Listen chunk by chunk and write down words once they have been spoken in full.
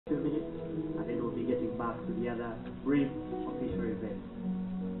to the other brief official events.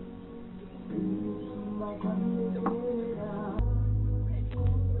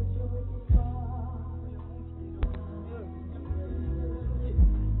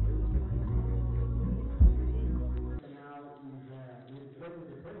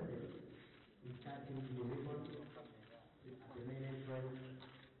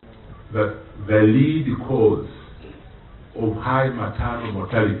 That the lead cause of high maternal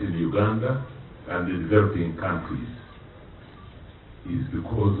mortality in Uganda and the developing countries is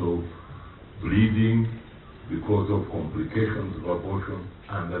because of bleeding, because of complications of abortion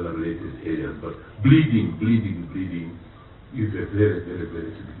and other related areas. But bleeding is a very, very,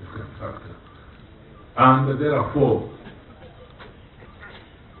 very significant factor. And therefore,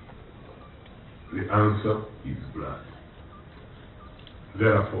 the answer is blood.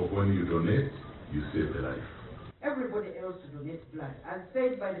 Therefore, when you donate, you save a life. Everybody else donates blood. As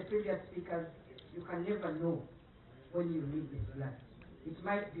said by the previous speakers, you can never know when you need this blood. It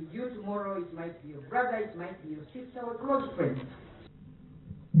might be you tomorrow, it might be your brother, it might be your sister or close friend.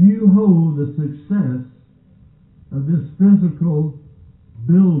 You hold the success of this physical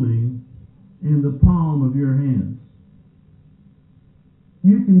building in the palm of your hands.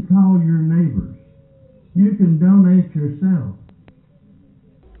 You can call your neighbors. You can donate yourself.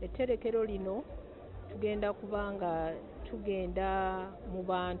 Etterekero lino tugenda kubanga tugenda mu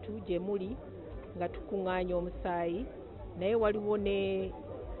bantu gye muli nga tukuŋŋaanya omusaayi, naye waliwo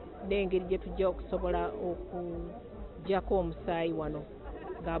n'engeri gye tujja okusobola okuggyako omusaayi wano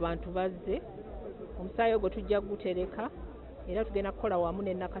ng'abantu bazze. Omusaayi ogwo tujja gutereka era tugenda kukola wamu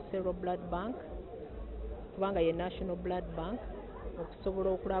ne Nakasero Blood Bank kubanga ye National Blood Bank okusobola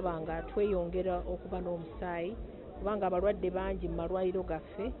okulaba nga tweyongera okuba n'omusaayi kubanga abalwadde bangi mu malwaliro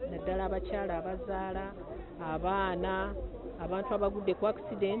gaffe naddala abakyala abazaala, abaana, abantu abagudde ku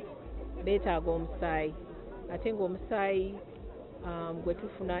accident beetaaga omusaayi. Ate ng'omusaayi gwe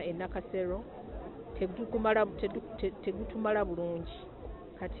tufuna e Nakasero tegutumala bulungi.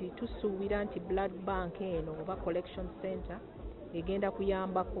 Kati tusuubira nti blood bank eno oba collection center egenda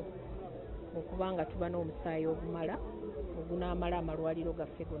kuyambako okuba nga tuba n'omusaayi ogunaamala amalwaliro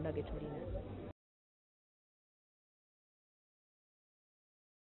gaffe gonna ge tulina.